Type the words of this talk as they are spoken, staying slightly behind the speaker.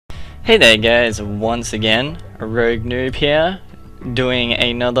Hey there guys, once again, Rogue Noob here, doing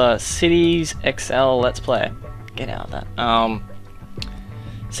another Cities XL Let's Play. Get out of that.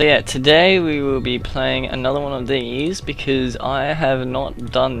 So yeah, today we will be playing another one of these because I have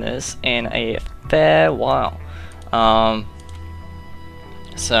not done this in a fair while.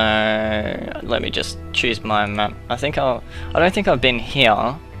 So let me just choose my map. I don't think I've been here.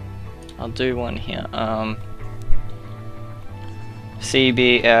 I'll do one here.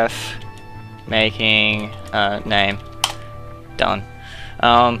 CBF making name done.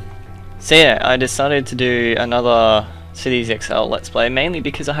 So yeah, I decided to do another Cities XL Let's Play mainly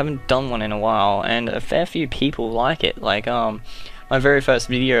because I haven't done one in a while, and a fair few people like it. Like my very first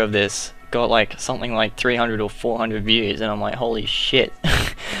video of this got like something like 300 or 400 views, and I'm like, holy shit.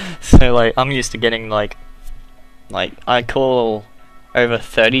 So like I'm used to getting like I call over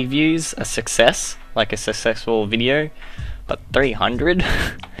 30 views a success, like a successful video, but 300?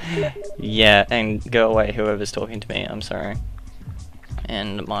 Yeah, and go away whoever's talking to me, I'm sorry.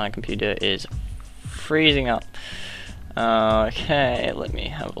 And my computer is freezing up. Okay, let me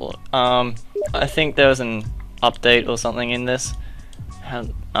have a look. I think there was an update or something in this.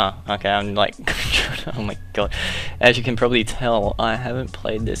 Okay, I'm like, oh my god. As you can probably tell, I haven't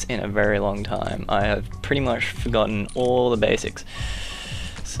played this in a very long time. I have pretty much forgotten all the basics.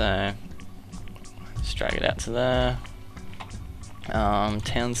 So, let's drag it out to there.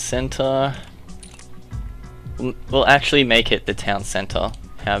 Town center. We'll actually make it the town center.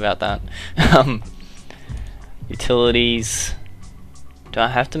 How about that? Utilities. Do I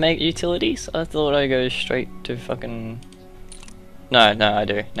have to make utilities? I thought I go straight to fucking... No, I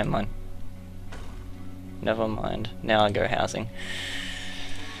do. Never mind. Never mind. Now I go housing.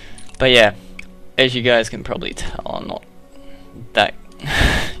 But yeah, as you guys can probably tell, I'm not that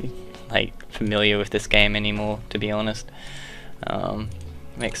like familiar with this game anymore, to be honest.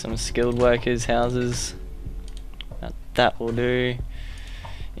 Make some skilled workers houses. That will do.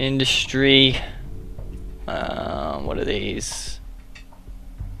 Industry. What are these?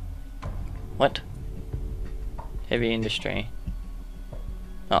 What? Heavy industry.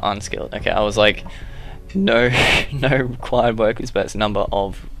 Oh, unskilled. Okay, I was like, no required workers, but it's number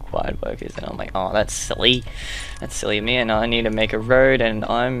of required workers, and I'm like, oh, that's silly. That's silly of me, and I need to make a road, and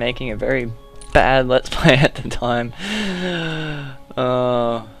I'm making a very bad Let's Play at the time.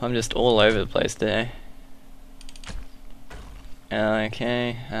 I'm just all over the place today.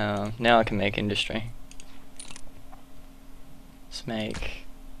 Okay, now I can make industry. Let's make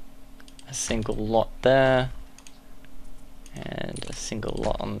a single lot there, and a single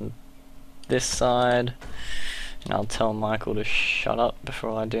lot on this side. And I'll tell Michael to shut up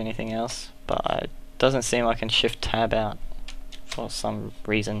before I do anything else, but it doesn't seem I can shift tab out for some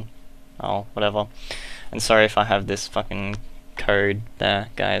reason. Oh, whatever. And sorry if I have this fucking code there,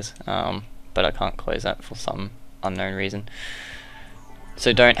 guys, but I can't close that for some unknown reason.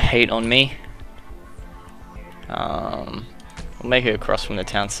 So don't hate on me. We'll make it across from the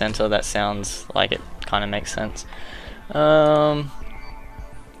town center. That sounds like it kind of makes sense.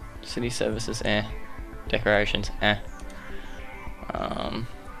 City services, decorations,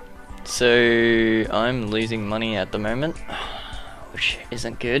 so I'm losing money at the moment, which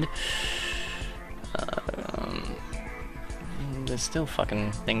isn't good. There's still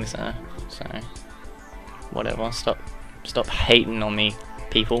fucking things there, so whatever. Stop hating on me,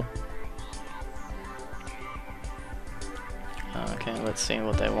 people. Okay, let's see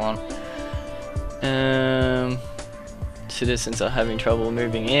what they want. Citizens are having trouble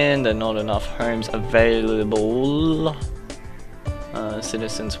moving in. There are not enough homes available.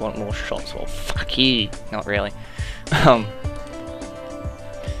 Citizens want more shops. Well, fuck you. Not really.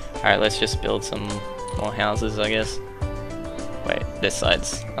 Alright, let's just build some more houses, I guess. Wait, this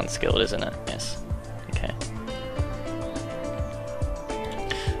side's unskilled, isn't it? Yes. Okay.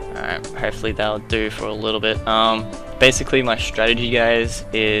 Alright, hopefully that'll do for a little bit. Basically my strategy, guys,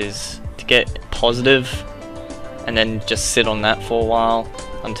 is to get positive and then just sit on that for a while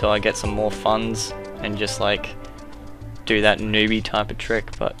until I get some more funds and just like do that newbie type of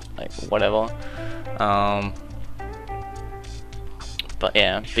trick, but like whatever. But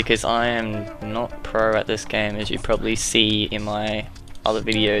yeah, because I am not pro at this game, as you probably see in my other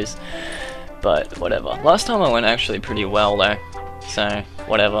videos, but whatever. Last time I went actually pretty well though, so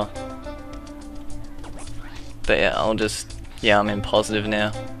whatever. But yeah, I'm in positive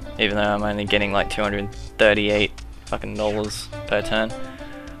now, even though I'm only getting like 238 fucking dollars per turn,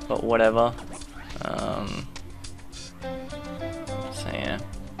 but whatever. So yeah.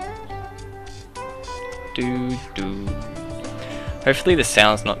 Hopefully the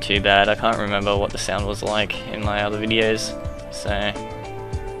sound's not too bad. I can't remember what the sound was like in my other videos, so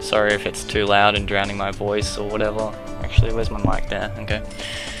sorry if it's too loud and drowning my voice or whatever. Actually, where's my mic there? Okay.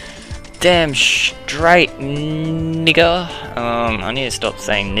 Damn straight, nigger. I need to stop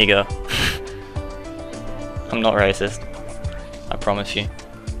saying nigger. I'm not racist. I promise you.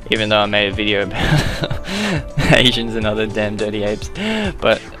 Even though I made a video about Asians and other damn dirty apes.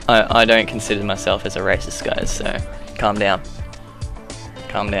 But I don't consider myself as a racist, guys, so calm down.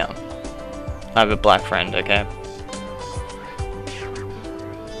 Calm down. I have a black friend, okay?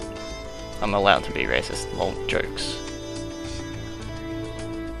 I'm allowed to be racist. Lol, jokes.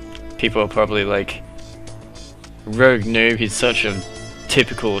 People are probably like, Rogue Noob, he's such a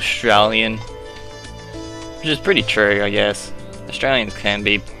typical Australian. Which is pretty true, I guess. Australians can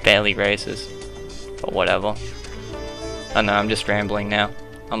be fairly racist. But whatever. I know, I'm just rambling now.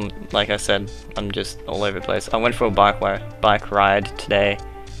 Like I said, I'm just all over the place. I went for a bike ride today,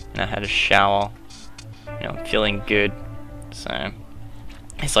 and I had a shower. You know, I'm feeling good. So,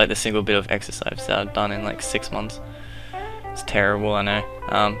 it's like the single bit of exercise that I've done in like 6 months. It's terrible, I know.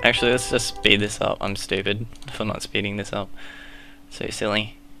 Actually, let's just speed this up. I'm stupid for not speeding this up. So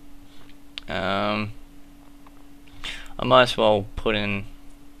silly. I might as well put in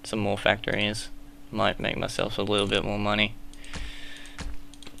some more factories. Might make myself a little bit more money.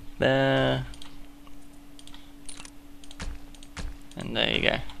 There. And there you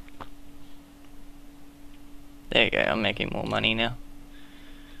go. There you go, I'm making more money now.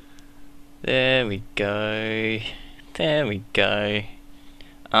 There we go. There we go.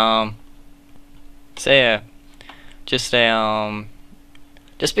 So yeah, just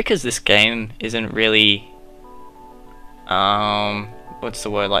because this game isn't really, what's the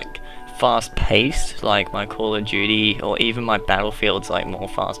word, like fast paced, like my Call of Duty or even my Battlefield's like more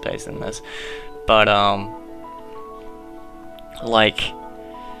fast paced than this, but like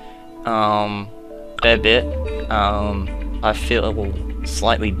fair bit, I feel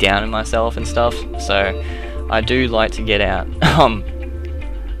slightly down in myself and stuff, so I do like to get out.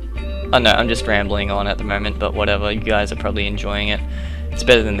 I know, I'm just rambling on at the moment, but whatever, you guys are probably enjoying it. It's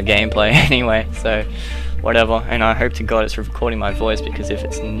better than the gameplay anyway, so whatever, and I hope to God it's recording my voice, because if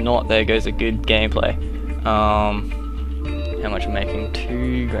it's not, there goes a good gameplay. How much I'm making?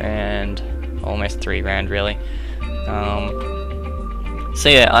 2 grand, almost 3 grand really. So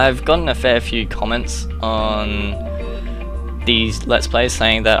yeah, I've gotten a fair few comments on these Let's Plays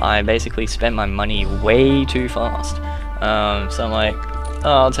saying that I basically spend my money way too fast. So I'm like,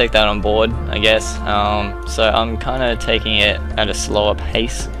 oh, I'll take that on board, I guess. So I'm kind of taking it at a slower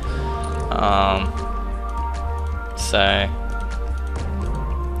pace. So,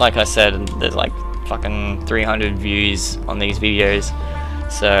 like I said, there's like fucking 300 views on these videos.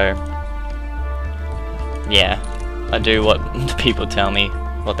 So, yeah, I do what the people tell me,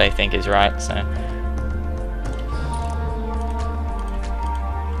 what they think is right, so.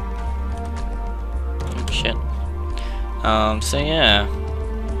 Oh, shit. So yeah.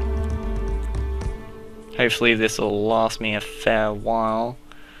 Hopefully this will last me a fair while.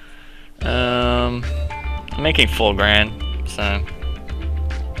 I'm making 4 grand, so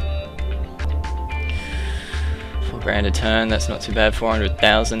 4 grand a turn, that's not too bad.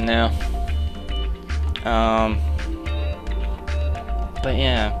 400,000 now. But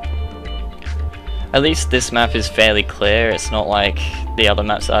yeah, at least this map is fairly clear. It's not like the other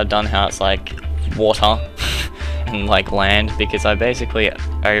maps that I've done, how it's like water and like land, because I basically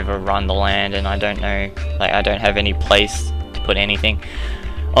overrun the land and I don't know, like I don't have any place to put anything.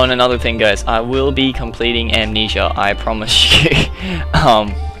 Oh, and another thing, guys, I will be completing Amnesia, I promise you.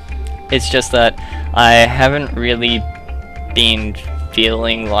 It's just that I haven't really been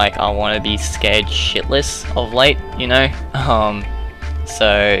feeling like I want to be scared shitless of late, you know?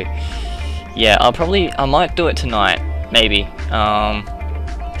 So yeah, I might do it tonight, maybe.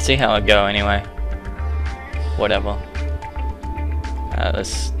 See how I go anyway. Whatever.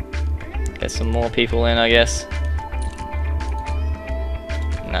 Let's get some more people in, I guess.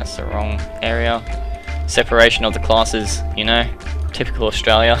 And that's the wrong area. Separation of the classes, you know? Typical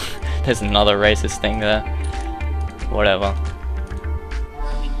Australia. There's another racist thing there. Whatever.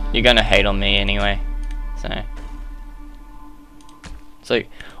 You're gonna hate on me anyway. So. It's like,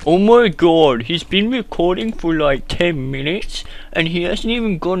 oh my god, he's been recording for like 10 minutes and he hasn't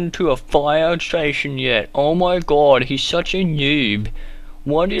even gotten to a fire station yet. Oh my god, he's such a noob.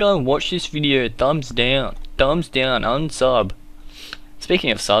 Why did I watch this video? Thumbs down, unsub.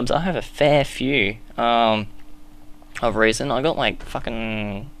 Speaking of subs, I have a fair few of recent. I got like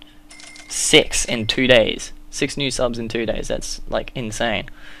fucking 6 in 2 days. 6 new subs in 2 days. That's like insane.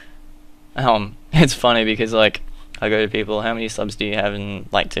 It's funny because like I go to people, how many subs do you have, and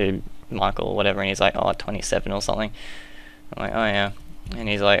like to Michael or whatever, and he's like, oh, 27 or something. I'm like, oh yeah, And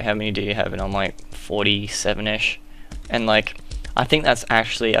he's like, how many do you have? And I'm like, 47ish. And like, I think that's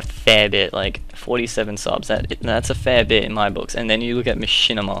actually a fair bit, like 47 subs, that's a fair bit in my books. And then you look at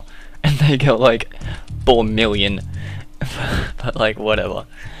Machinima and they got like 4 million. But like, whatever.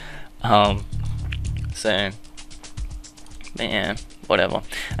 So yeah, whatever.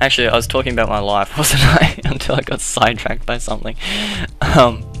 Actually, I was talking about my life, wasn't I? Until I got sidetracked by something.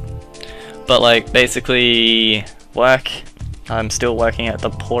 But like, basically, work. I'm still working at the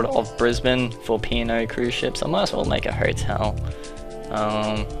Port of Brisbane for P&O cruise ships. I might as well make a hotel.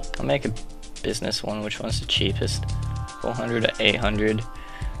 I'll make a business one. Which one's the cheapest? 400 or 800.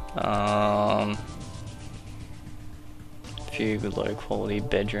 Few low quality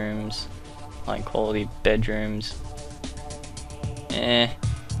bedrooms. High quality bedrooms. We'll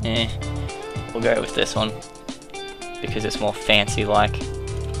go with this one because it's more fancy like.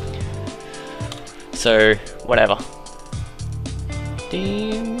 So whatever.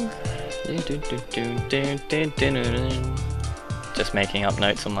 Just making up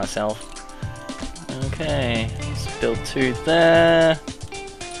notes on myself. Okay, let's build 2 there.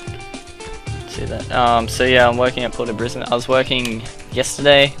 See that? So yeah, I'm working at Port of Brisbane. I was working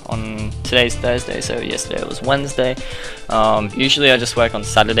yesterday. On today's Thursday, so yesterday was Wednesday. Usually I just work on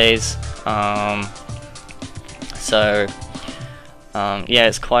Saturdays. Yeah,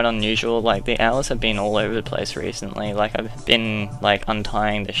 it's quite unusual. Like, the hours have been all over the place recently. Like, I've been like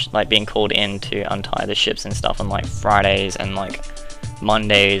untying the being called in to untie the ships and stuff on like Fridays and like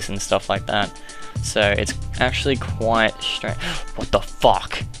Mondays and stuff like that. So it's actually quite strange. What the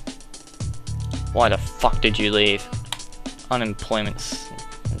fuck? Why the fuck did you leave? Unemployment's...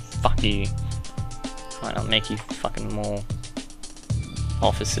 fuck you. Why not make you fucking more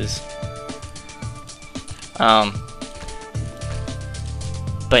offices?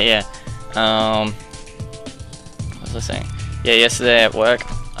 But yeah, what was I saying? Yeah, yesterday at work,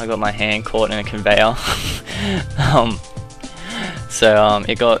 I got my hand caught in a conveyor.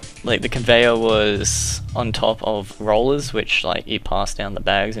 It got, like, the conveyor was on top of rollers, which, like, you pass down the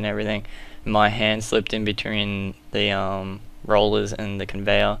bags and everything. My hand slipped in between the rollers and the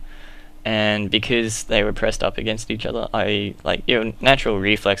conveyor, and because they were pressed up against each other, your natural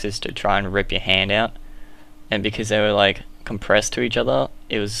reflex is to try and rip your hand out, and because they were like compressed to each other,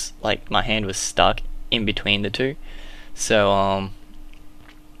 it was like my hand was stuck in between the two. So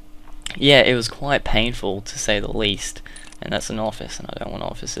yeah, it was quite painful to say the least. And that's an office, and I don't want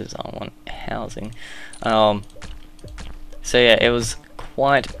offices, I want housing. So yeah, it was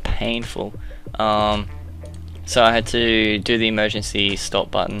quite painful. So I had to do the emergency stop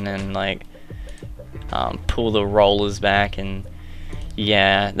button and like pull the rollers back, and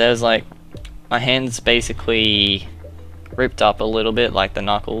yeah, there's like, my hand's basically ripped up a little bit, like the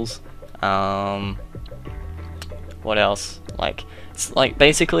knuckles. What else? Like, it's like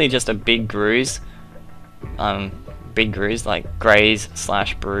basically just a big bruise. Like graze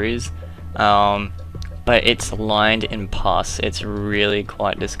 / bruise. But it's lined in pus. It's really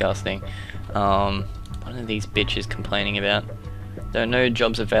quite disgusting. What are these bitches complaining about? There are no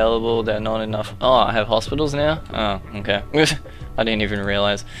jobs available, there are not enough... Oh, I have hospitals now? Oh, okay. I didn't even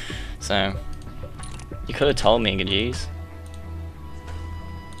realize. So, you could have told me, jeez.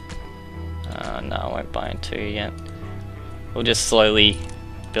 No, I won't buy into yet. We'll just slowly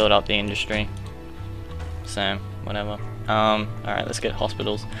build up the industry. So, whatever. Alright, let's get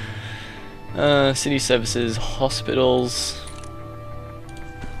hospitals. City services, hospitals.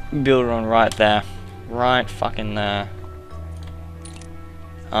 Build one right there. Right fucking there.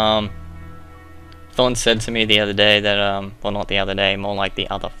 Thorn said to me the other day that, well, not the other day, more like the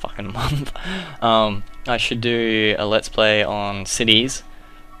other fucking month, I should do a let's play on cities,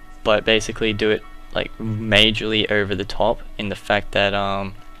 but basically do it like majorly over the top in the fact that,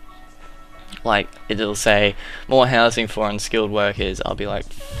 like, it'll say more housing for unskilled workers. I'll be like,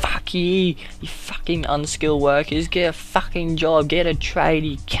 fuck you fucking unskilled workers, get a fucking job, get a trade,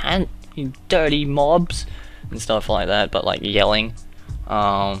 you can't, you dirty mobs, and stuff like that, but like yelling.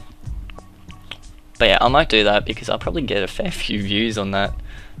 But yeah, I might do that because I'll probably get a fair few views on that,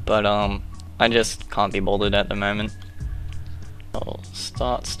 but I just can't be bothered at the moment. I'll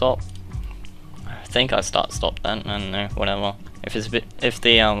start stop. I think I start stop then. I don't know, whatever. If it's a bit, if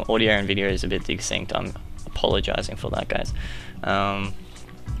the audio and video is a bit desynced, I'm apologizing for that, guys. But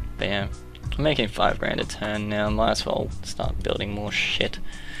yeah, I'm making $5 grand a turn now. Might as well start building more shit.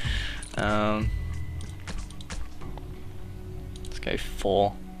 Let's go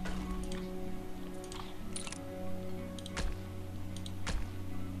 4.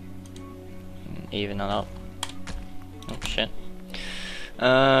 Even it up. Oh shit.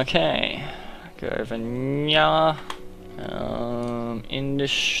 Okay. Go over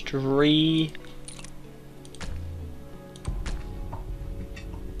industry.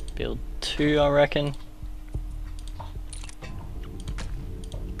 Build 2, I reckon.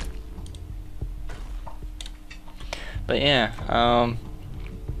 But yeah,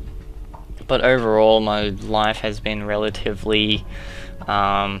 but overall my life has been relatively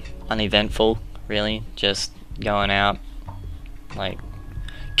uneventful, really. Just going out, like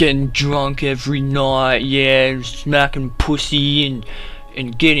getting drunk every night, yeah, smacking pussy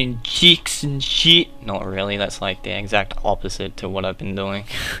and getting chicks and shit. Not really, that's like the exact opposite to what I've been doing.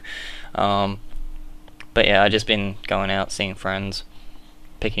 But yeah, I've just been going out, seeing friends,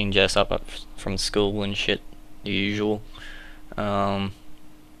 picking Jess up from school and shit, the usual. I'm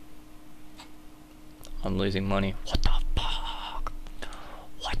losing money. What the fuck?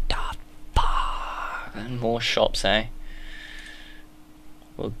 What the fuck? And more shops, eh?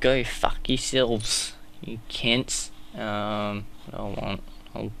 Well, go fuck yourselves, you cunts. What do I want?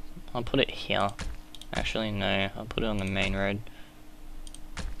 I'll put it here. Actually, no, I'll put it on the main road.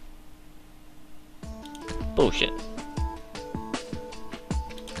 Bullshit.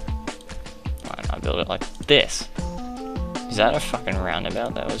 Fine, I'll build it like this. Is that a fucking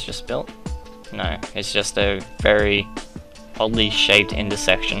roundabout that was just built? No, it's just a very oddly shaped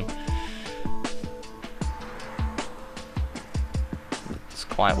intersection. It's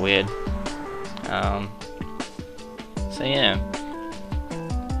quite weird. So yeah,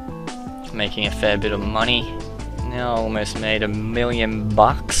 making a fair bit of money now. Almost made $1 million.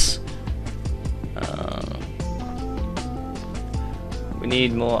 We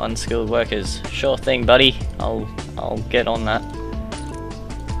need more unskilled workers. Sure thing, buddy. I'll get on that.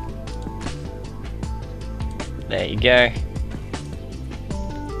 There you go.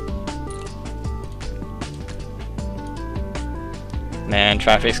 Man,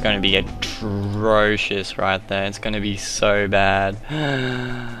 traffic's going to be atrocious right there. It's going to be so bad.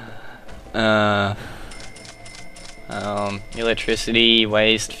 Electricity,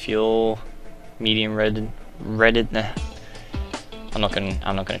 waste, fuel, medium redded. Nah. I'm not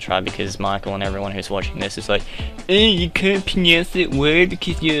gonna try, because Michael and everyone who's watching this is like, you can't pronounce that word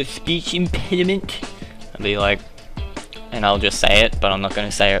because you're a speech impediment. I'll be like, and I'll just say it, but I'm not gonna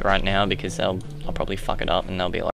say it right now because I'll probably fuck it up and they'll be like,